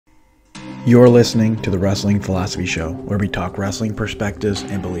You're listening to the Wrestling Philosophy Show, where we talk wrestling perspectives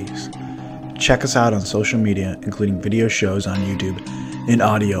and beliefs. Check us out on social media, including video shows on YouTube and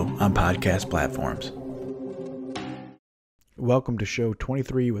audio on podcast platforms. Welcome to show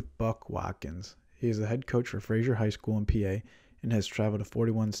 23 with Buck Watkins. He is the head coach for Frazier High School in PA and has traveled to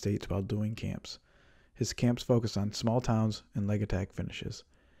 41 states while doing camps. His camps focus on small towns and leg attack finishes.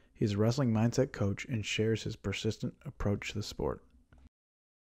 He is a wrestling mindset coach and shares his persistent approach to the sport.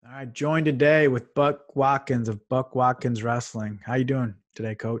 All right, joined today with Buck Watkins of Buck Watkins Wrestling. How you doing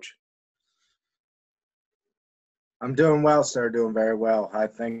today, Coach? I'm doing well, sir. Doing very well. I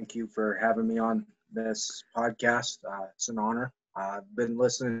thank you for having me on this podcast. It's an honor. I've been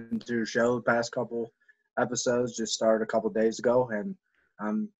listening to your show the past couple episodes. Just started a couple days ago, and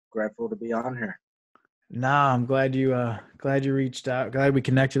I'm grateful to be on here. Nah, I'm glad you reached out. Glad we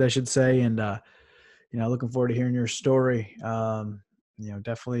connected, I should say, and looking forward to hearing your story.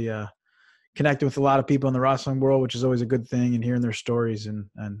 Definitely connecting with a lot of people in the wrestling world, which is always a good thing, and hearing their stories, and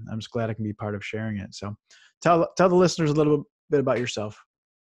I'm just glad I can be part of sharing it. So tell the listeners a little bit about yourself.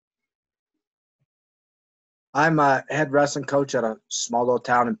 I'm a head wrestling coach at a small little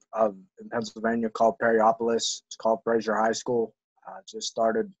town in Pennsylvania called Perryopolis. It's called Frazier High School. Just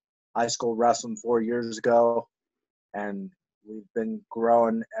started high school wrestling 4 years ago, and we've been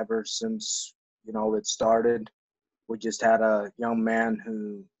growing ever since, it started. We just had a young man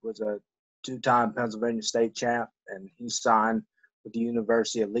who was a two-time Pennsylvania state champ, and he signed with the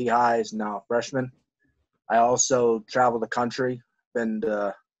University of Lehigh. He's now a freshman. I also travel the country, been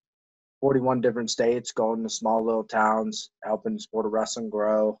to 41 different states, going to small little towns, helping the sport of wrestling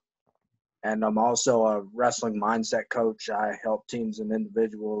grow. And I'm also a wrestling mindset coach. I help teams and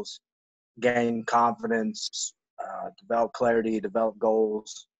individuals gain confidence, develop clarity, develop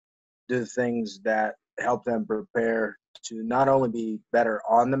goals, do things that help them prepare to not only be better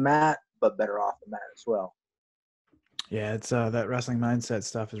on the mat, but better off the mat as well. Yeah, it's that wrestling mindset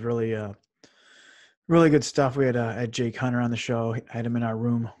stuff is really really good stuff. We had Jake Hunter on the show. I had him in our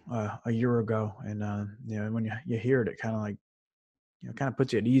room a year ago, and when you hear it, it kind of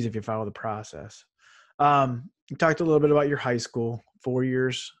puts you at ease if you follow the process. You talked a little bit about your high school, 4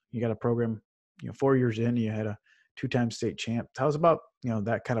 years. You got a program, 4 years in, you had a two-time state champ. Tell us about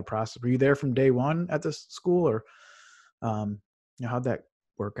that kind of process. Were you there from day one at this school, or how'd that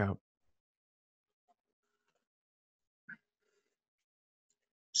work out?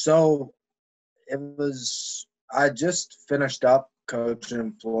 So I just finished up coaching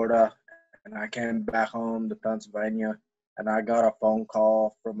in Florida, and I came back home to Pennsylvania, and I got a phone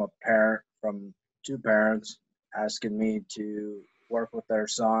call from two parents asking me to work with their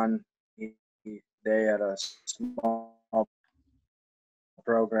son. They had a small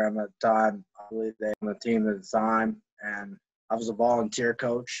program at the time. I believe they were on the team at the time, and I was a volunteer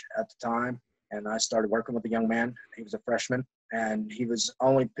coach at the time, and I started working with a young man. He was a freshman, and he was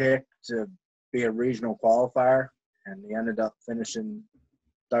only picked to be a regional qualifier, and he ended up finishing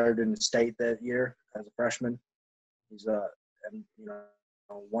third in the state that year as a freshman. He's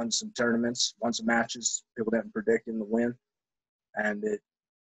won some tournaments, won some matches people didn't predict him to win, and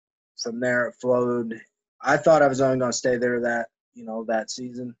from there it flowed. I thought I was only going to stay there that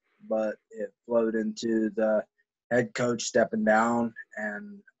season, but it flowed into the head coach stepping down,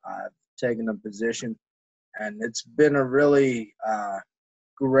 and I've taken a position, and it's been a really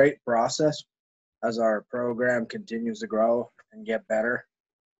great process as our program continues to grow and get better.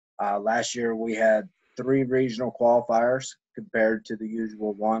 Last year we had 3 regional qualifiers compared to the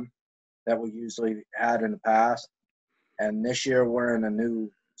usual one that we usually had in the past. And this year we're in a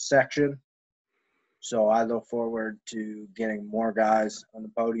new section. So I look forward to getting more guys on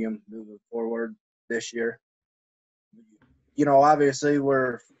the podium moving forward this year. Obviously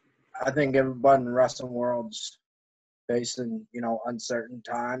I think everybody in the wrestling world's facing, uncertain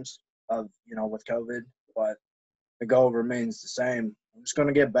times with COVID, but the goal remains the same. I'm just going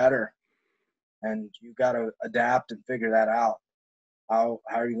to get better, and you got to adapt and figure that out. How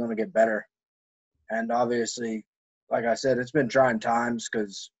are you going to get better? And obviously, like I said, it's been trying times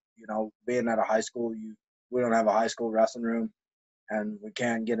because, being at a high school, we don't have a high school wrestling room, and we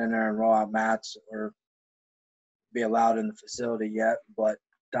can't get in there and roll out mats or be allowed in the facility yet, but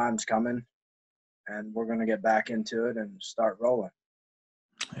time's coming, and we're going to get back into it and start rolling.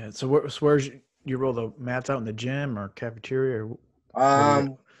 Yeah, so where's you roll the mats out in the gym or cafeteria?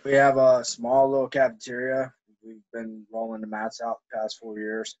 We have a small little cafeteria. We've been rolling the mats out the past 4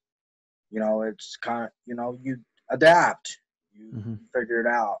 years. It's kind of, you adapt, you figure it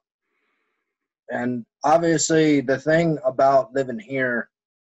out. And obviously the thing about living here,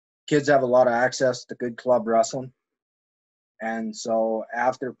 kids have a lot of access to good club wrestling. And so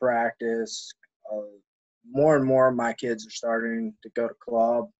after practice, more and more of my kids are starting to go to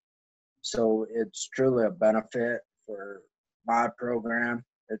club. So it's truly a benefit for my program.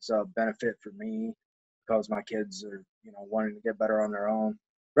 It's a benefit for me because my kids are, wanting to get better on their own.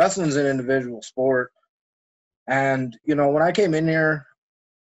 Wrestling's an individual sport. And, when I came in here,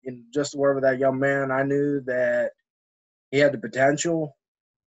 just to work with that young man, I knew that he had the potential.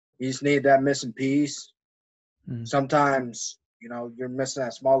 He just needed that missing piece. Sometimes, you're missing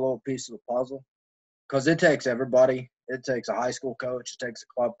that small little piece of the puzzle because it takes everybody. It takes a high school coach. It takes a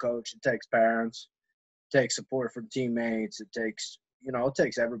club coach. It takes parents. It takes support from teammates. It takes, it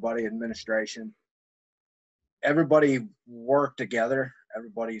takes everybody, administration. Everybody worked together.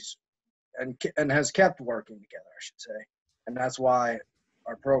 Everybody's and has kept working together, I should say. And that's why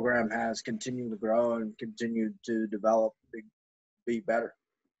our program has continued to grow and continued to develop, be better.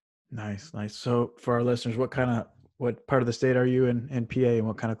 Nice. So for our listeners, what part of the state are you in PA, and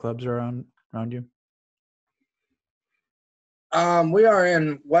what kind of clubs are around you? We are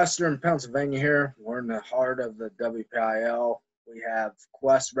in Western Pennsylvania here. We're in the heart of the WPIL. We have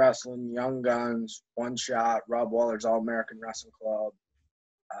Quest Wrestling, Young Guns, One Shot, Rob Waller's All-American Wrestling Club.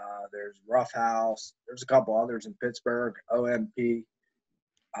 There's Rough House. There's a couple others in Pittsburgh, OMP.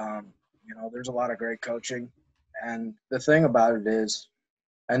 There's a lot of great coaching. And the thing about it is,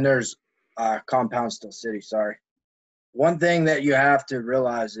 and there's Compound Steel City, sorry. One thing that you have to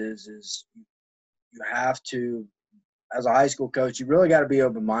realize is you have to, as a high school coach, you really got to be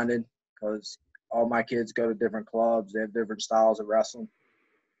open-minded because all my kids go to different clubs. They have different styles of wrestling.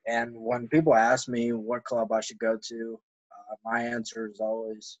 And when people ask me what club I should go to, my answer is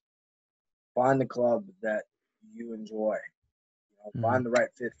always find the club that you enjoy. Find the right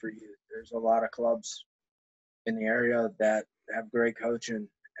fit for you. There's a lot of clubs in the area that have great coaching,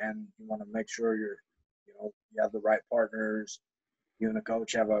 and you want to make sure you have the right partners. You and the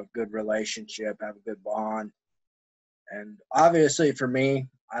coach have a good relationship, have a good bond. And obviously for me,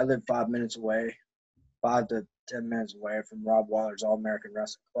 I live 5 minutes away, 5 to 10 minutes away from Rob Waller's All-American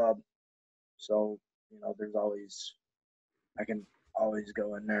Wrestling Club. So, I can always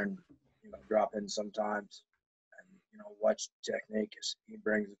go in there and, drop in sometimes and, watch technique. He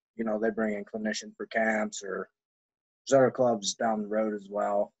brings, they bring in clinician for camps, or there's other clubs down the road as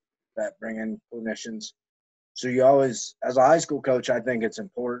well that bring in clinicians. So you always, as a high school coach, I think it's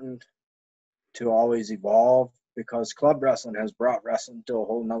important to always evolve because club wrestling has brought wrestling to a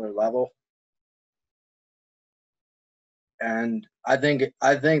whole nother level. And I think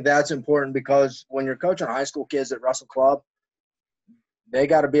that's important because when you're coaching high school kids at Wrestle Club, they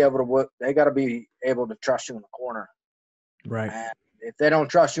got to be able to trust you in the corner. Right. And if they don't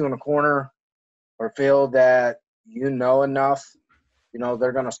trust you in the corner or feel that you know enough,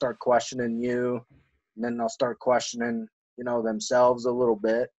 they're going to start questioning you, and then they'll start questioning, themselves a little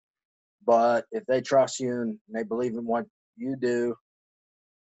bit. But if they trust you and they believe in what you do,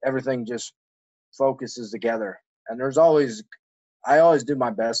 everything just focuses together. And I always do my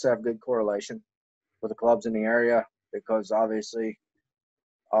best to have good correlation with the clubs in the area because obviously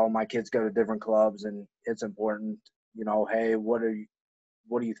all my kids go to different clubs and it's important, hey, what do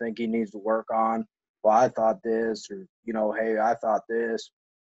you think he needs to work on? Well, I thought this, or, hey, I thought this,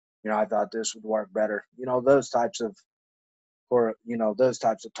 I thought this would work better. Those types of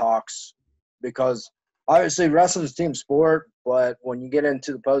talks, because obviously wrestling's a team sport, but when you get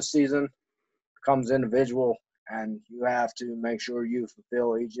into the postseason, it becomes individual, and you have to make sure you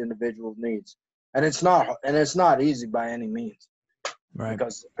fulfill each individual's needs. And it's not easy by any means. Right.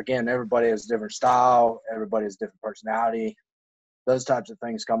 Because, again, everybody has a different style. Everybody has a different personality. Those types of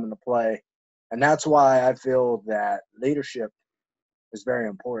things come into play. And that's why I feel that leadership is very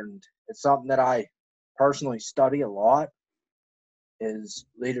important. It's something that I personally study a lot, is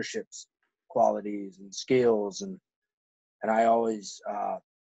leadership qualities and skills. And I always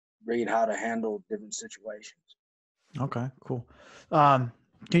read how to handle different situations. Okay, cool. Can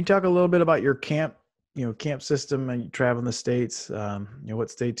you talk a little bit about your camp system, and you travel in the states?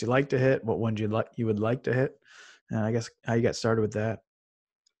 What states you like to hit, what ones you would like to hit, and I guess how you got started with that.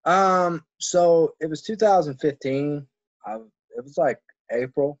 So it was 2015. It was like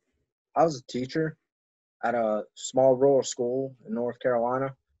April. I was a teacher at a small rural school in North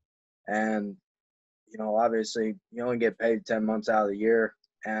Carolina, and obviously you only get paid 10 months out of the year,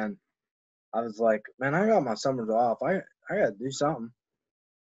 and I was like, man, I got my summers off. I got to do something.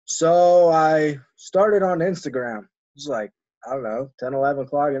 So I started on Instagram. It was like, I don't know, 10, 11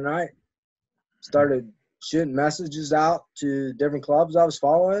 o'clock at night. Started shooting messages out to different clubs I was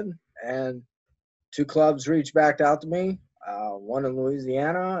following, and 2 clubs reached back out to me, one in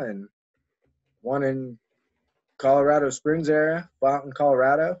Louisiana and one in Colorado Springs area, Fountain,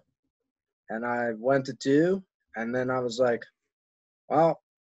 Colorado, and I went to 2, and then I was like, well,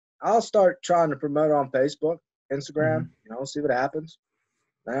 I'll start trying to promote on Facebook, Instagram, Mm-hmm. see what happens.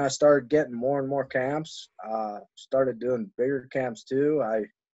 Then I started getting more and more camps. Started doing bigger camps too.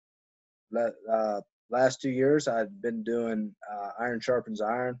 Last 2 years I've been doing Iron Sharpens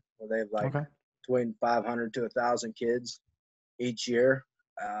Iron, where they have like Okay. between 500 to 1,000 kids each year.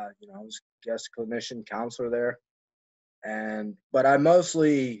 I was guest clinician counselor there, but I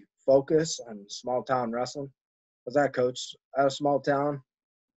mostly focus on small town wrestling because I coach at a small town,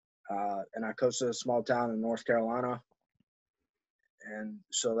 and I coach at a small town in North Carolina. And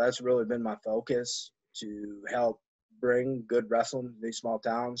so that's really been my focus, to help bring good wrestling to these small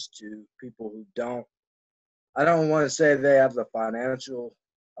towns to people who I don't want to say they have the financial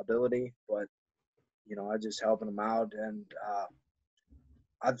ability, but, I just helping them out. And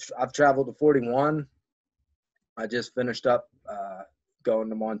I've traveled to 41. I just finished up going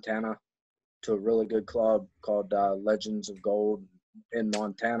to Montana to a really good club called Legends of Gold in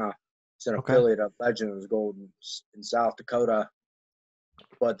Montana. It's an Okay. affiliate of Legends of Gold in South Dakota.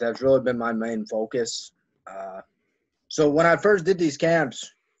 But that's really been my main focus. So when I first did these camps,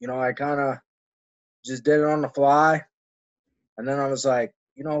 I kind of just did it on the fly. And then I was like,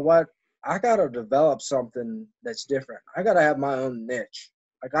 you know what? I got to develop something that's different. I got to have my own niche.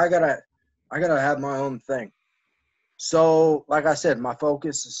 Like I got to have my own thing. So like I said, my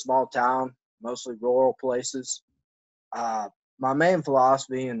focus is small town, mostly rural places. My main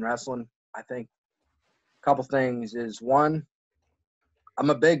philosophy in wrestling, I think a couple things is, one,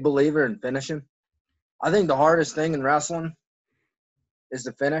 I'm a big believer in finishing. I think the hardest thing in wrestling is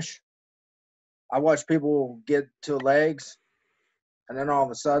the finish. I watch people get to legs, and then all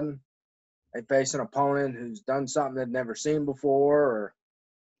of a sudden they face an opponent who's done something they've never seen before,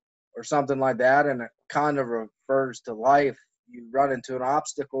 or something like that, and it kind of refers to life. You run into an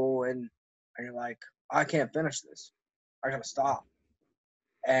obstacle, and you're like, I can't finish this. I got to stop.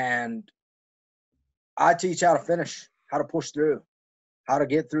 And I teach how to finish, how to push through, how to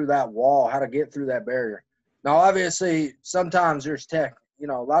get through that wall, how to get through that barrier. Now, obviously, sometimes there's a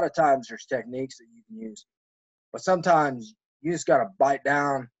lot of times there's techniques that you can use, but sometimes you just got to bite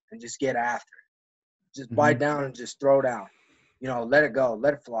down and just get after it. Just Mm-hmm. bite down and just throw down. Let it go,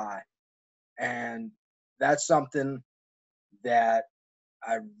 let it fly. And that's something that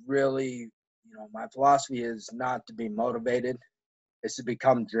I really, my philosophy is not to be motivated, it's to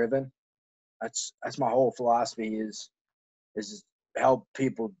become driven. That's my whole philosophy is help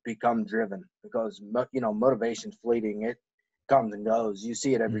people become driven, because motivation's fleeting. It comes and goes. You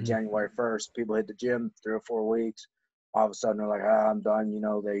see it every Mm-hmm. January 1st. People hit the gym 3 or 4 weeks. All of a sudden they're like, I'm done.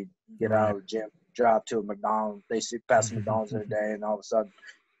 They get out Right. of the gym, drive to a McDonald's. They see past McDonald's in a day, and all of a sudden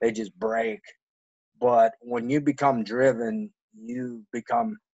they just break. But when you become driven, you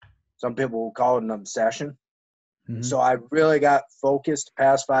become, some people will call it an obsession. And Mm-hmm. so I really got focused the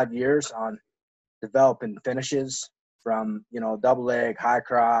past 5 years on developing finishes from, double leg, high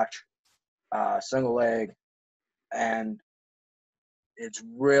crotch, single leg. And it's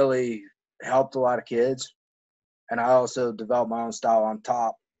really helped a lot of kids. And I also developed my own style on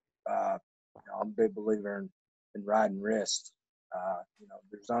top. I'm a big believer in riding wrist.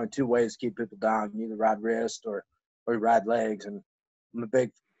 There's only 2 ways to keep people down. You either ride wrist or you ride legs. And I'm a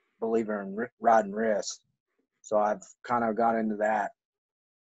big believer in riding wrist. So I've kind of got into that.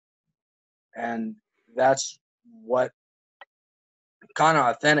 And that's what kind of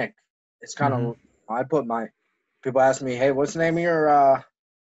authentic. It's kind Mm-hmm. of, people ask me, hey, what's the name of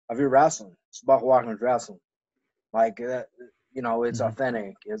your wrestling? It's about Watkins wrestling. Like, it's Mm-hmm.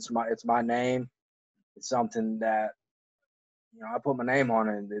 authentic. It's my name. It's something that, I put my name on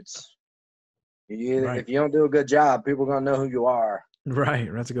it. Right. If you don't do a good job, people are going to know who you are.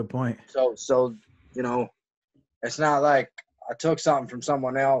 Right. That's a good point. So, it's not like I took something from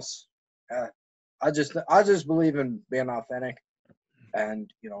someone else. Uh, I just believe in being authentic,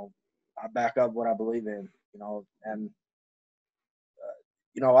 and, I back up what I believe in, and,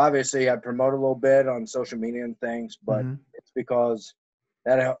 obviously I promote a little bit on social media and things, but Mm-hmm. it's because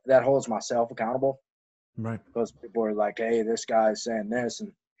that holds myself accountable, Right. because people are like, hey, this guy's saying this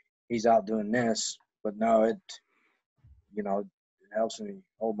and he's out doing this. But no, it helps me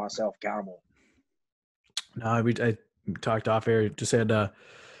hold myself accountable. No, I talked off air. Just had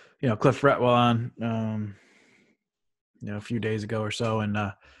Cliff Retwell on a few days ago or so, and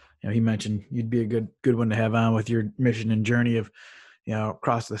he mentioned you'd be a good one to have on with your mission and journey of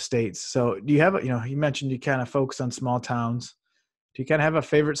across the states. So do you have you mentioned you kind of focus on small towns. Do you kind of have a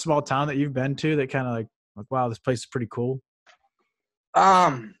favorite small town that you've been to that kind of like wow, this place is pretty cool?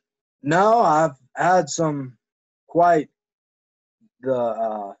 No, I've had some. quite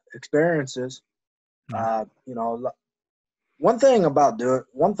the experiences. Yeah. You know, one thing about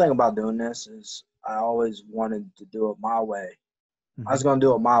doing this is I always wanted to do it my way. I Mm-hmm. was going to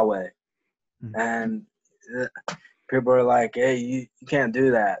do it my way, Mm-hmm. and uh, people are like, "Hey, you can't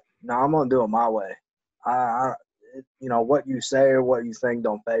do that." No, I'm going to do it my way. I what you say or what you think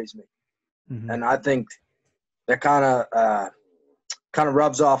don't faze me, Mm-hmm. and I think that kind of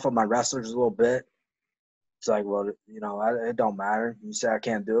rubs off on my wrestlers a little bit. It's like, well, it don't matter. You say I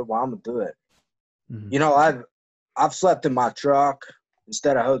can't do it, well, I'm gonna do it. Mm-hmm. You know, I've slept in my truck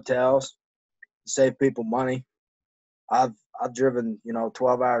instead of hotels to save people money. I've I've driven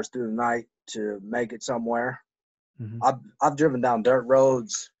 12 hours through the night to make it somewhere. Mm-hmm. I've driven down dirt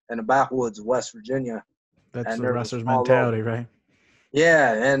roads in the backwoods of West Virginia, That's and the there was wrestler's small little mentality, right?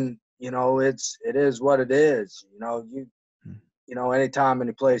 yeah, and it is what it is. Anytime,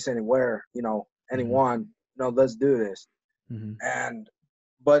 any place, anywhere, Mm-hmm. anyone, let's do this. Mm-hmm. And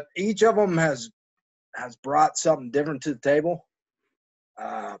but each of them has brought something different to the table.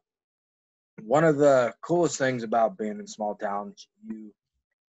 Uh, One of the coolest things about being in small towns,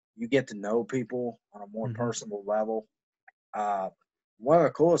 you get to know people on a more Mm-hmm. personal level. Uh, One of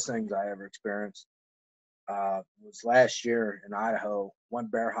the coolest things I ever experienced was last year in Idaho.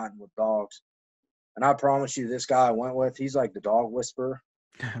 Went bear hunting with dogs, and I promise you, this guy I went with, he's like the dog whisperer.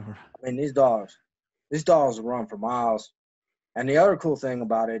 I mean, these dogs run for miles. And the other cool thing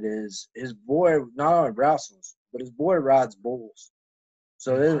about it is his boy not only wrestles, but his boy rides bulls.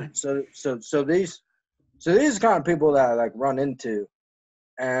 So this, What? so these are kind of people that I like run into.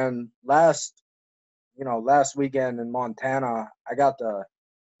 And last weekend in Montana, I got to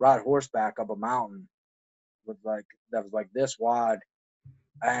ride horseback up a mountain that was like this wide.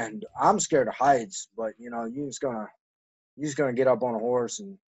 And I'm scared of heights, but you're just gonna get up on a horse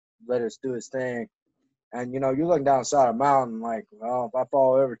and let us do his thing. And you're looking down the side of a mountain like, well, if I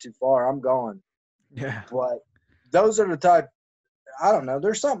fall over too far, I'm going. Yeah. But those are the type. I don't know.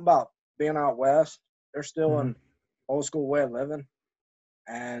 There's something about being out west. They're still Mm-hmm. in old school way of living,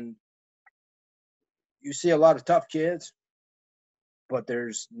 and you see a lot of tough kids, but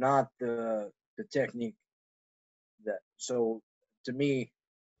there's not the technique that. So to me,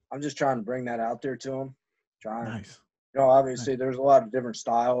 I'm just trying to bring that out there to them. Trying, Nice. Nice. obviously, there's a lot of different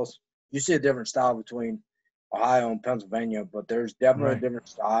styles. You see a different style between Ohio and Pennsylvania, but there's definitely a Right. different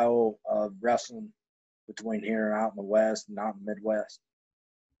style of wrestling between here and out in the West and out in the Midwest.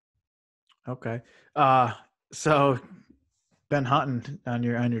 Okay. Uh, so been hunting on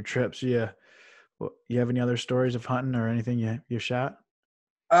your trips. Yeah. Well, you have any other stories of hunting or anything you shot?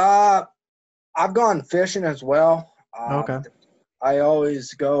 Uh, I've gone fishing as well. Okay. I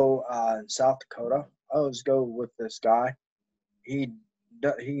always go in South Dakota. I always go with this guy. He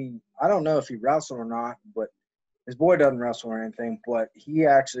I don't know if he wrestled or not, but his boy doesn't wrestle or anything. But he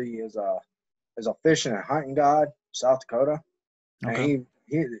actually is a fishing and hunting guide, South Dakota, and Okay.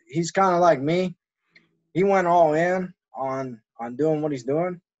 he's kind of like me. He went all in on doing what he's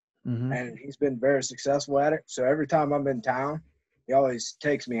doing, Mm-hmm. and he's been very successful at it. So every time I'm in town, he always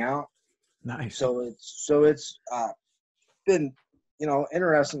takes me out. Nice. So it's been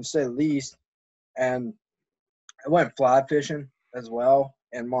interesting to say the least. And I went fly fishing as well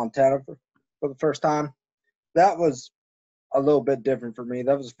in Montana for the first time. That was a little bit different for me.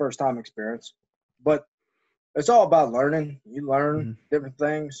 That was the first time experience, but it's all about learning. You learn Mm-hmm. different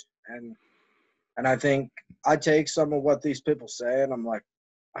things, and I think I take some of what these people say, and I'm like,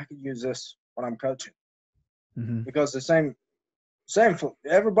 I could use this when I'm coaching Mm-hmm. because the same.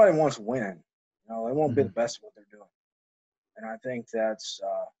 Everybody wants to win. They won't be Mm-hmm. the best at what they're doing, and I think that's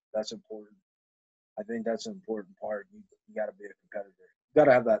important. I think that's an important part. You got to be a competitor. You got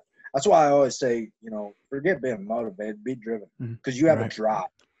to have that. That's why I always say, forget being motivated, be driven, because you Mm-hmm. have a Right. drive.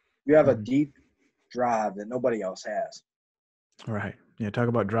 You have a Mm-hmm. deep drive that nobody else has. Right. Yeah. Talk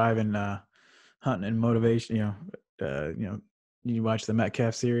about driving, hunting and motivation. You watch the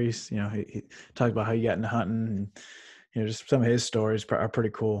Metcalf series. He talked about how he got into hunting, and just some of his stories are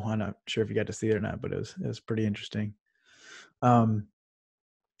pretty cool. I'm not sure if you got to see it or not, but it was pretty interesting. Um,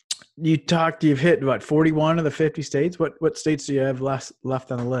 you've hit what, 41 of the 50 states. What states do you have left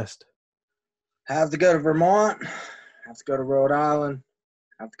on the list? Have to go to Vermont. Have to go to Rhode Island.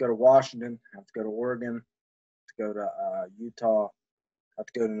 Have to go to Washington. Have to go to Oregon. Have to go to Utah. Have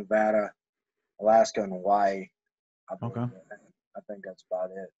to go to Nevada, Alaska, and Hawaii. I Okay. believe. I think that's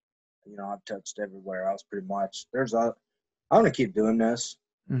about it. I've touched everywhere else pretty much. I'm going to keep doing this,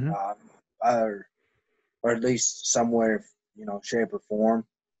 Mm-hmm. uh, or at least somewhere, shape or form.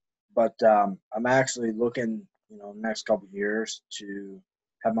 But I'm actually looking, next couple of years to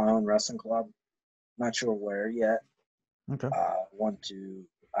have my own wrestling club. Not sure where yet. Okay.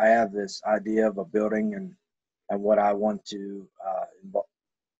 I have this idea of a building and what I want to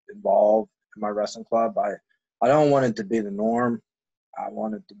involve in my wrestling club. I don't want it to be the norm. I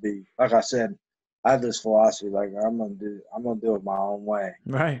want it to be, like I said, I have this philosophy, like I'm gonna do it my own way.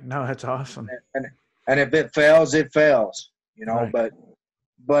 Right. No, that's awesome. And if it fails, it fails, you know, Right.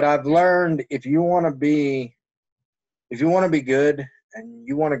 but I've learned if you want to be good and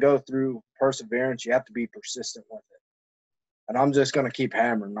you want to go through perseverance, you have to be persistent with it. And I'm just going to keep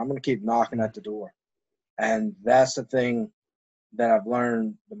hammering. I'm going to keep knocking Mm-hmm. at the door. And that's the thing that I've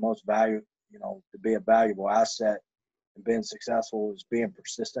learned the most value, you know, to be a valuable asset and being successful is being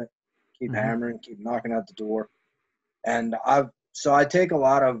persistent, keep Mm-hmm. hammering, keep knocking at the door. And I take a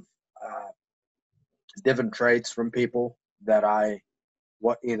lot of different traits from people that I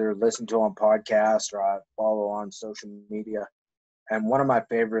either listen to on podcasts or I follow on social media. And one of my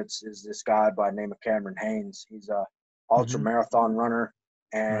favorites is this guy by the name of Cameron Haynes. He's a ultra Mm-hmm. marathon runner,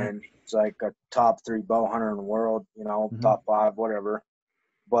 Right. and he's like a top 3 bow hunter in the world, you know, Mm-hmm. top 5, whatever.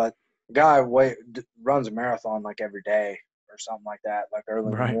 But the guy runs a marathon like every day or something like that, like early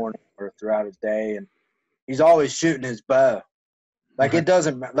in the Right. morning or throughout his day. And he's always shooting his bow. Like Right. it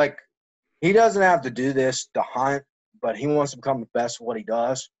doesn't, like he doesn't have to do this to hunt, but he wants to become the best at what he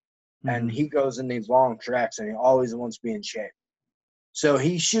does. And Mm-hmm. he goes in these long treks and he always wants to be in shape. So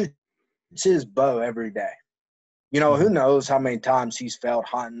he shoots his bow every day. You know, Mm-hmm. who knows how many times he's failed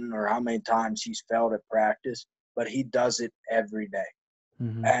hunting or how many times he's failed at practice, but he does it every day.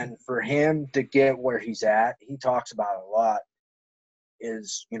 Mm-hmm. And for him to get where he's at, he talks about it a lot,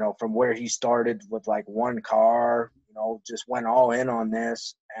 is, you know, from where he started with like one car, you know, just went all in on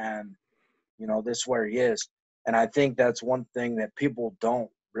this and, you know, this is where he is. And I think that's one thing that people don't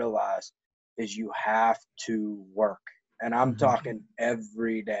realize is you have to work. And I'm Mm-hmm. talking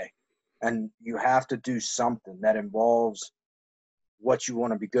every day. And you have to do something that involves what you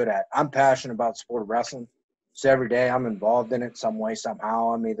want to be good at. I'm passionate about the sport of wrestling. So every day I'm involved in it some way, somehow.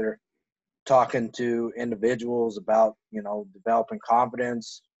 I'm either talking to individuals about, you know, developing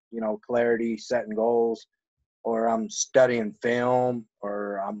confidence, you know, clarity, setting goals, or I'm studying film,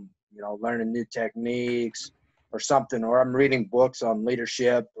 or I'm, you know, learning new techniques or something, or I'm reading books on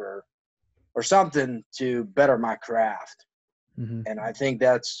leadership or something to better my craft. Mm-hmm. And I think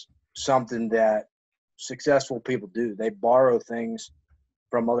that's something that successful people do. They borrow things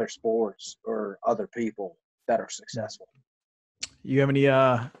from other sports or other people that are successful. You have any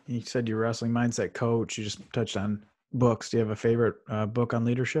you said you're a wrestling mindset coach, you just touched on books. Do you have a favorite book on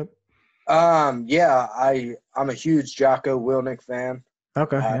leadership? Yeah, I'm a huge Jocko Willink fan.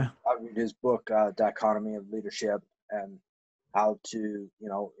 Okay. I Yeah. I read his book, Dichotomy of Leadership, and how to, you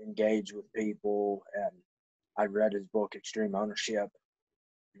know, engage with people. And I read his book, Extreme Ownership,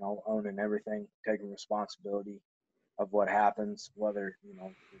 you know, owning everything, taking responsibility of what happens, whether, you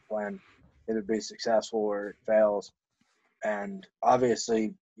know, your plan either be successful or it fails. And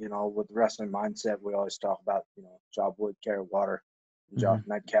obviously, you know, with the wrestling mindset, we always talk about, you know, Job Wood, Carrot Water, and Mm-hmm. Josh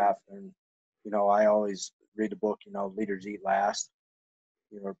Metcalf. And, you know, I always read the book, you know, Leaders Eat Last,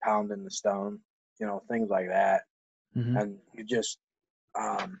 you know, Pounding the Stone, you know, things like that. Mm-hmm. And you just,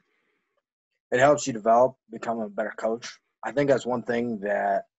 um, it helps you develop, become a better coach. I think that's one thing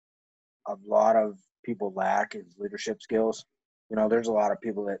that a lot of people lack is leadership skills. You know, there's a lot of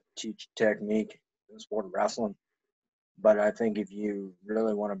people that teach technique in the sport of wrestling, but I think if you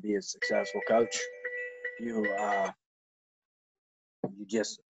really want to be a successful coach, you you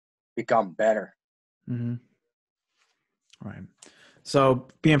just become better. Mm-hmm. Right. So,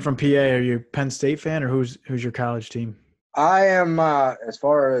 being from PA, are you a Penn State fan, or who's your college team? I am as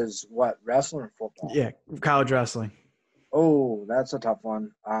far as what, wrestling or football. Yeah, college wrestling. Oh, that's a tough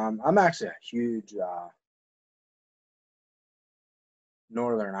one. I'm actually a huge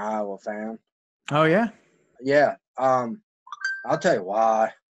Northern Iowa fan. Oh yeah. Yeah. I'll tell you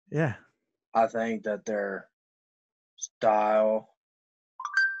why. Yeah. I think that their style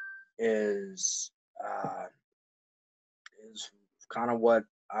is uh, is kind of what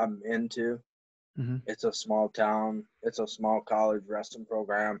I'm into. Mm-hmm. It's a small town. It's a small college wrestling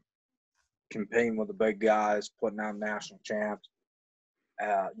program, competing with the big guys, putting out national champs.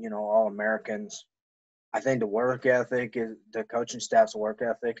 You know, all Americans. I think the work ethic is the coaching staff's work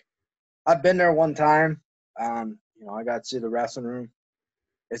ethic. I've been there one time. You know, I got to see the wrestling room.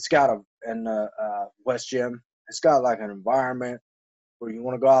 It's got in the West Gym. It's got like an environment where you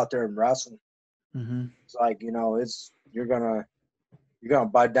want to go out there and wrestle. Mm-hmm. It's like, you know, it's you're gonna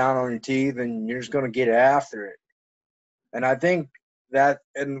bite down on your teeth and you're just gonna get after it. And I think that,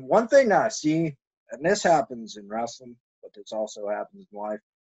 and one thing that I see, and this happens in wrestling, but this also happens in life,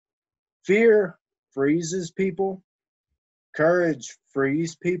 fear freezes people. Courage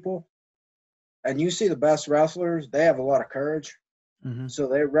frees people. And you see the best wrestlers, they have a lot of courage. Mm-hmm. So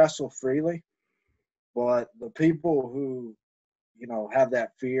they wrestle freely. But the people who, have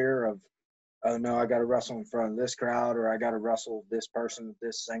that fear of, oh no, I got to wrestle in front of this crowd, or I got to wrestle this person with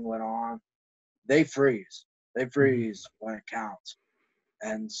this singlet on, they freeze. They Mm-hmm. freeze when it counts.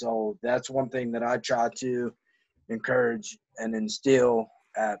 And so that's one thing that I try to encourage and instill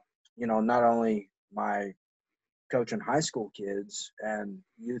at, not only my coaching high school kids and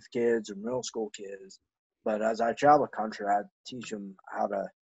youth kids and middle school kids, but as I travel the country, I teach them how to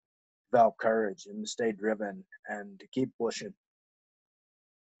develop courage and to stay driven and to keep pushing.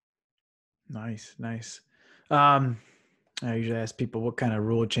 Nice, nice. I usually ask people what kind of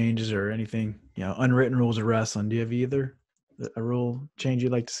rule changes or anything, unwritten rules of wrestling. Do you have either a rule change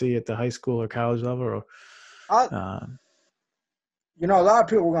you'd like to see at the high school or college level? Or, I, uh, a lot of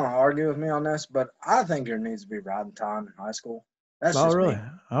people are going to argue with me on this, but I think there needs to be riding time in high school. That's oh, just really? me.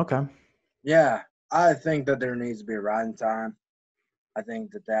 Okay. Yeah, I think that there needs to be a riding time. I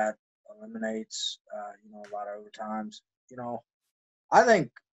think that eliminates, a lot of overtimes. I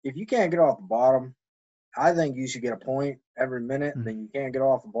think if you can't get off the bottom, I think you should get a point every minute. Then you can't get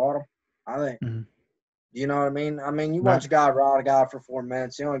off the bottom. I think, Mm-hmm. you know what I mean? I mean, you Right. watch a guy ride a guy for 4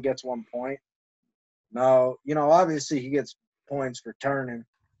 minutes, he only gets 1 point. No, obviously he gets points for turning.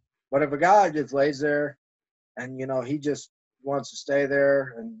 But if a guy just lays there and, he just wants to stay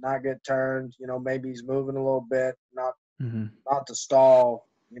there and not get turned, maybe he's moving a little bit, Mm-hmm. not to stall,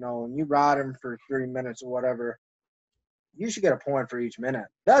 and you ride him for 3 minutes or whatever, you should get a point for each minute.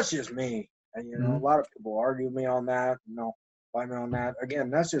 That's just me. And, a Mm-hmm. lot of people argue me on that, fight me on that. Again,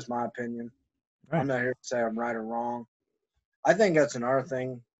 that's just my opinion. I'm Right. not here to say I'm right or wrong. I think that's another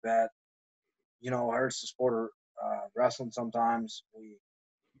thing that, hurts the sport of wrestling sometimes. We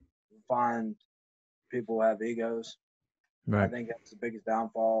find people have egos. I Right. think that's the biggest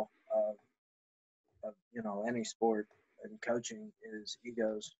downfall of any sport and coaching is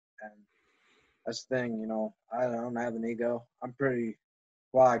egos. And that's the thing, I don't have an ego. I'm pretty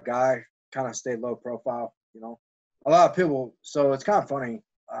quiet guy, kind of stay low profile, A lot of people, so it's kind of funny.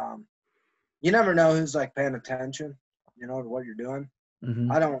 You never know who's like paying attention, to what you're doing.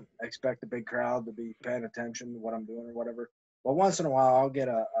 Mm-hmm. I don't expect a big crowd to be paying attention to what I'm doing or whatever. But once in a while, I'll get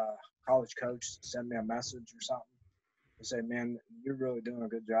a college coach to send me a message or something to say, man, you're really doing a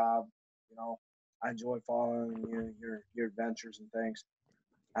good job. I enjoy following you, your adventures and things.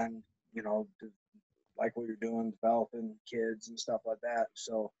 And, like what you're doing, developing kids and stuff like that.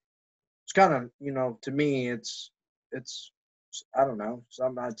 So it's kind of, to me, it's, I don't know,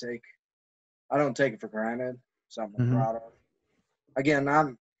 something I don't take it for granted, something I'm Mm-hmm. proud of. Again,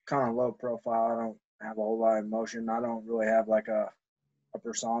 I'm kind of low profile. I don't have a whole lot of emotion. I don't really have like a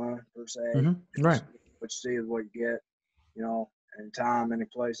persona per se. Mm-hmm. Just Right. what you see is what you get, anytime, any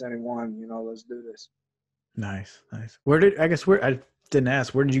place, anyone, let's do this. Nice. Nice. I didn't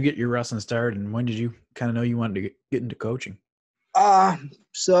ask, where did you get your wrestling started and when did you kind of know you wanted to get into coaching?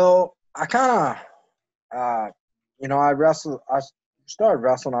 So I kind of, I started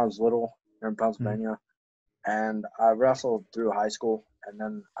wrestling when I was little here in Mm-hmm. Pennsylvania, and I wrestled through high school, and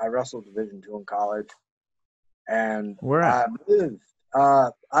then I wrestled Division II in college, and Where I at? moved.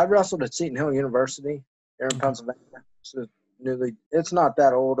 I wrestled at Seton Hill University here in Okay. Pennsylvania. So it's not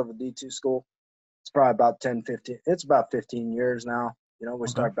that old of a D2 school. It's probably about 10, 15. It's about 15 years now. We Okay.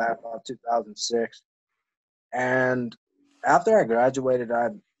 started back about 2006. And after I graduated, I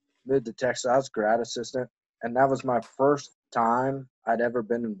moved to Texas. I was grad assistant, and that was my first time I'd ever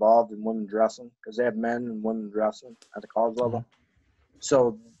been involved in women's wrestling because they have men and women's wrestling at the college Mm-hmm. level.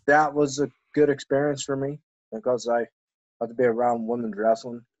 So that was a good experience for me because I got to be around women's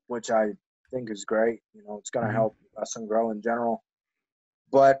wrestling, which I think is great. It's going to Mm-hmm. help wrestling grow in general.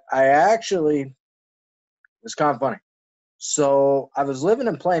 But I actually, it's kind of funny. So I was living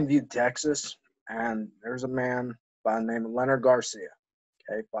in Plainview, Texas, and there's a man by the name of Leonard Garcia,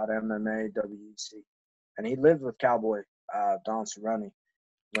 okay, fought MMA, WEC. And he lived with Cowboy Don Cerrone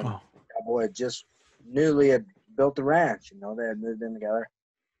when Oh. Cowboy had built a ranch. They had moved in together.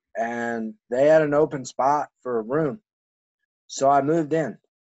 And they had an open spot for a room. So I moved in.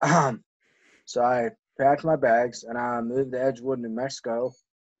 So I packed my bags, and I moved to Edgewood, New Mexico.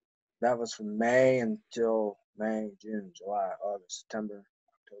 That was from May until May, June, July, August, September,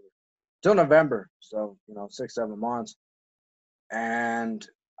 October, till November. So, 6, 7 months. And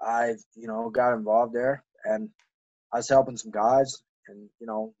I, got involved there, and I was helping some guys and,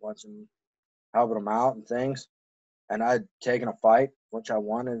 helping them out and things. And I'd taken a fight, which I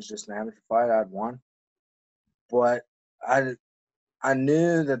won. It was just an amateur fight. I'd won. But I I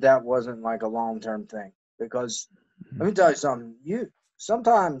knew that that wasn't like a long-term thing because Mhm. let me tell you something.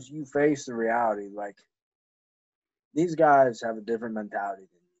 Sometimes you face the reality like these guys have a different mentality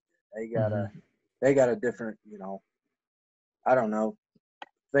than you do. Mhm. They got a different, I don't know,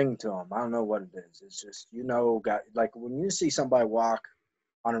 thing to them. I don't know what it is. It's just got like when you see somebody walk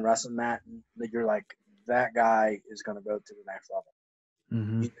on a wrestling mat, that you're like that guy is going to go to the next level.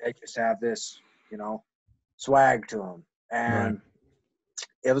 Mhm. They just have this, you know, swag to them, Right. and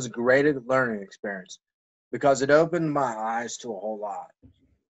it was a great learning experience because it opened my eyes to a whole lot.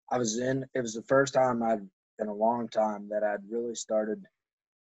 It was the first time I'd in a long time that I'd really started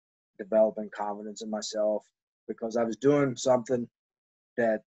developing confidence in myself because I was doing something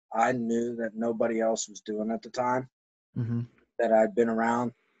that I knew that nobody else was doing at the time Mhm. that I'd been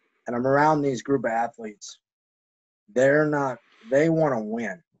around. And I'm around these group of athletes. They're not, they want to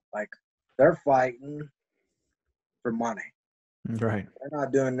win. Like they're fighting for money. Right. They're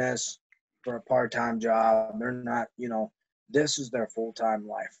not doing this for a part time job. They're not, this is their full time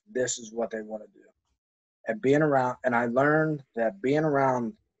life. This is what they want to do. And being around, and I learned that being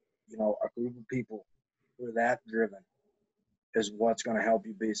around, a group of people who are that driven is what's going to help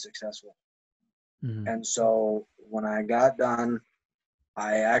you be successful. Mhm. And so when I got done,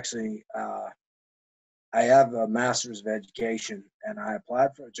 I actually, I have a master's of education and I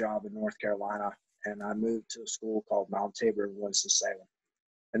applied for a job in North Carolina and I moved to a school called Mount Tabor in Winston-Salem.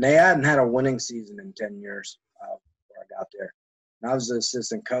 And they hadn't had a winning season in 10 years before I got there. And I was the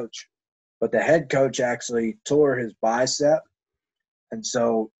assistant coach. But the head coach actually tore his bicep. And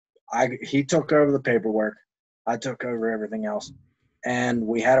so he took over the paperwork. I took over everything else. And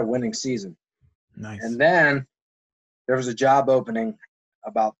we had a winning season. Nice. And then there was a job opening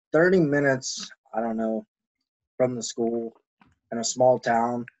about 30 minutes, I don't know, from the school in a small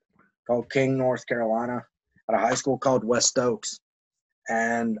town called King, North Carolina, at a high school called West Oaks.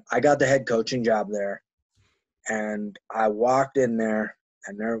 And I got the head coaching job there. And I walked in there,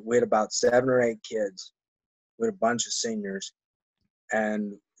 and we had about 7 or 8 kids with a bunch of seniors.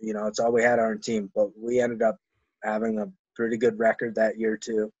 And, it's all we had on our team. But we ended up having a pretty good record that year,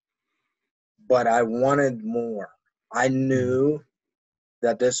 too. But I wanted more. I Mhm. knew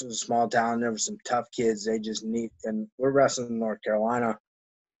that this was a small town. There were some tough kids. They just and we're wrestling in North Carolina.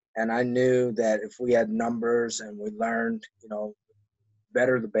 And I knew that if we had numbers and we learned,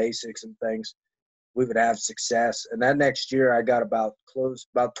 better the basics and things, we would have success. And that next year, I got about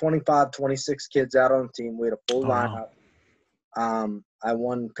 25, 26 kids out on the team. We had a full Oh wow. lineup. I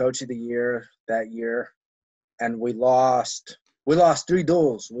won Coach of the Year that year, and we lost. We lost 3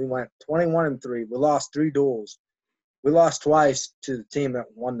 duels. We went 21-3. We lost 3 duels. We lost twice to the team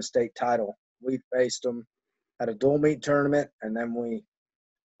that won the state title. We faced them at a dual meet tournament, and then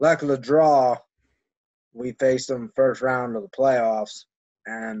luck of the draw, we faced them first round of the playoffs,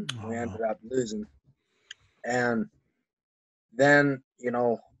 and we Oh ended wow. up losing. And then,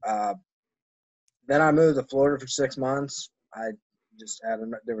 then I moved to Florida for 6 months. I just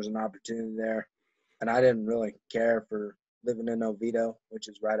there was an opportunity there, and I didn't really care for living in Oviedo, which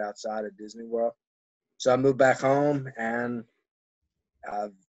is right outside of Disney World. So I moved back home, and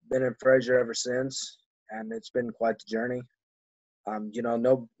I've been in Frazier ever since, and it's been quite the journey.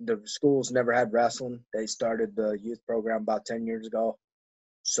 No, the schools never had wrestling. They started the youth program about 10 years ago.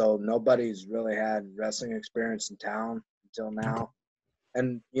 So nobody's really had wrestling experience in town until Okay. now.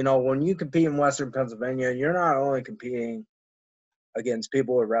 And, when you compete in Western Pennsylvania, you're not only competing against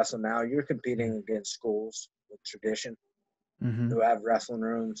people who wrestle now, you're competing against schools with tradition Mhm. who have wrestling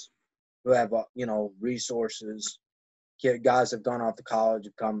rooms, who have, resources. Guys have gone off to college,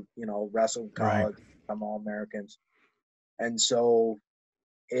 have come, wrestled in Right. college, become All Americans. And so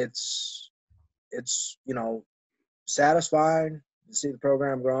it's satisfying to see the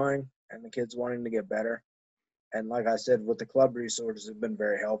program growing and the kids wanting to get better. And like I said, with the club resources have been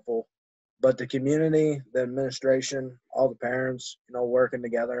very helpful. But the community, the administration, all the parents, working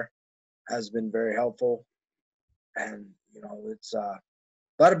together has been very helpful. And, it's a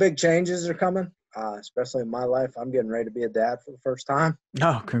lot of big changes are coming, especially in my life. I'm getting ready to be a dad for the first time.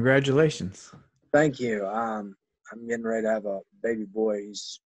 Oh, congratulations. Thank you. I'm getting ready to have a baby boy.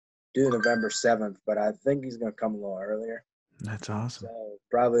 He's due November 7th, but I think he's going to come a little earlier. That's awesome. So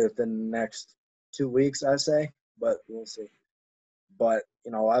probably within the next 2 weeks, I say, but we'll see. But,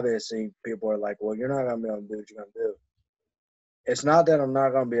 obviously people are like, well, you're not going to be able to do what you're going to do. It's not that I'm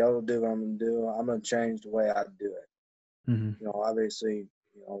not going to be able to do what I'm going to do. I'm going to change the way I do it. Mhm. Obviously,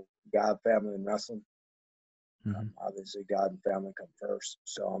 God, family, and wrestling. Mhm. Obviously, God and family come first.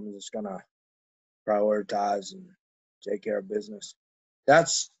 So I'm just going to prioritize and take care of business.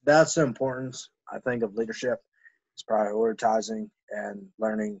 That's the importance, I think, of leadership. It's prioritizing and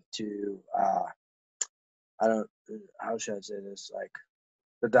learning to I don't how should I say this, like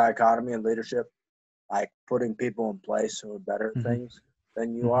the dichotomy in leadership, like putting people in place who are better at Mm-hmm. things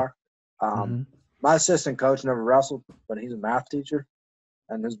than you Mm-hmm. are. Um, Mm-hmm. my assistant coach never wrestled, but he's a math teacher,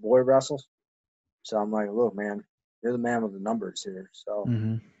 and his boy wrestles. So I'm like, look, man, you're the man with the numbers here. So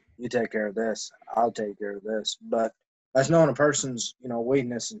Mm-hmm. you take care of this, I'll take care of this. But that's knowing a person's,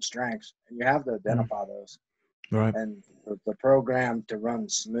 weakness and strengths, and you have to Mm-hmm. identify those. Right. And for the program to run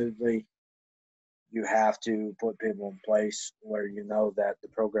smoothly, you have to put people in place where you know that the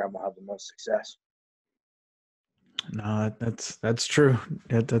program will have the most success. No, that's true.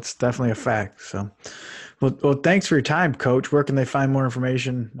 That's definitely a fact. So, well, thanks for your time, Coach. Where can they find more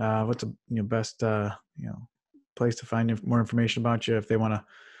information? What's the best place to find more information about you if they want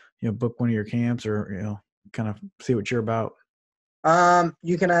to book one of your camps or kind of see what you're about?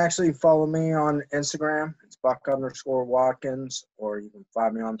 You can actually follow me on Instagram. It's Buck_Watkins, or you can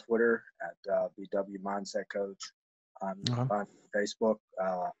find me on Twitter at BW Mindset Coach. You can Uh-huh. find me on Facebook,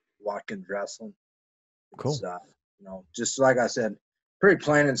 Watkins Wrestling. It's Cool. just like I said, pretty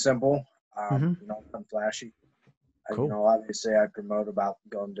plain and simple. Mm-hmm. Nothing flashy. Cool. Obviously I promote about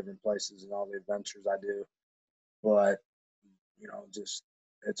going different places and all the adventures I do, but just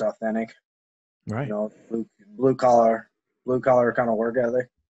it's authentic. Right. Blue collar, kind of work ethic,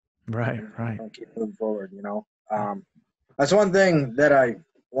 Right. and Right. keep moving forward. That's one thing that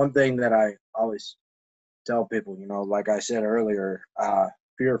I always tell people. Like I said earlier,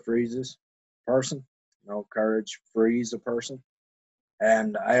 fear freezes a person. Courage frees a person.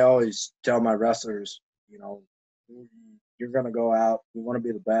 And I always tell my wrestlers, you know, you're gonna go out. You want to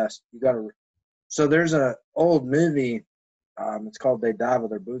be the best. You got to. So there's a old movie. It's called "They Die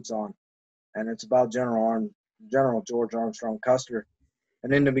with Their Boots On," and it's about General George Armstrong Custer.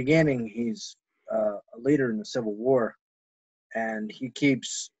 And in the beginning, he's a leader in the Civil War, and he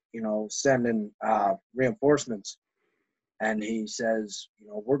keeps, sending reinforcements. And he says,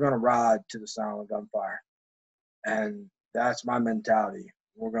 we're going to ride to the sound of gunfire. And that's my mentality.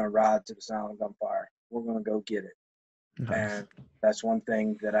 We're going to ride to the sound of gunfire. We're going to go get it. Nice. And that's one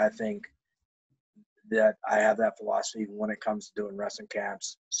thing that I think that I have that philosophy when it comes to doing wrestling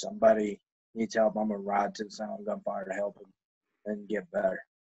camps. Somebody needs help, I'm going to ride to the sound of gunfire to help them and get better.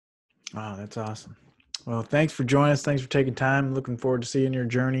 Wow, that's awesome. Well, thanks for joining us. Thanks for taking time. Looking forward to seeing your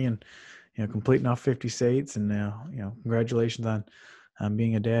journey and completing all 50 states. And congratulations on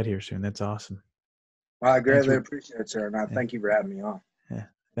being a dad here soon. That's awesome. Well, I Thanks greatly for appreciate it, sir, and I yeah, thank you for having me on. yeah.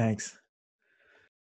 Thanks.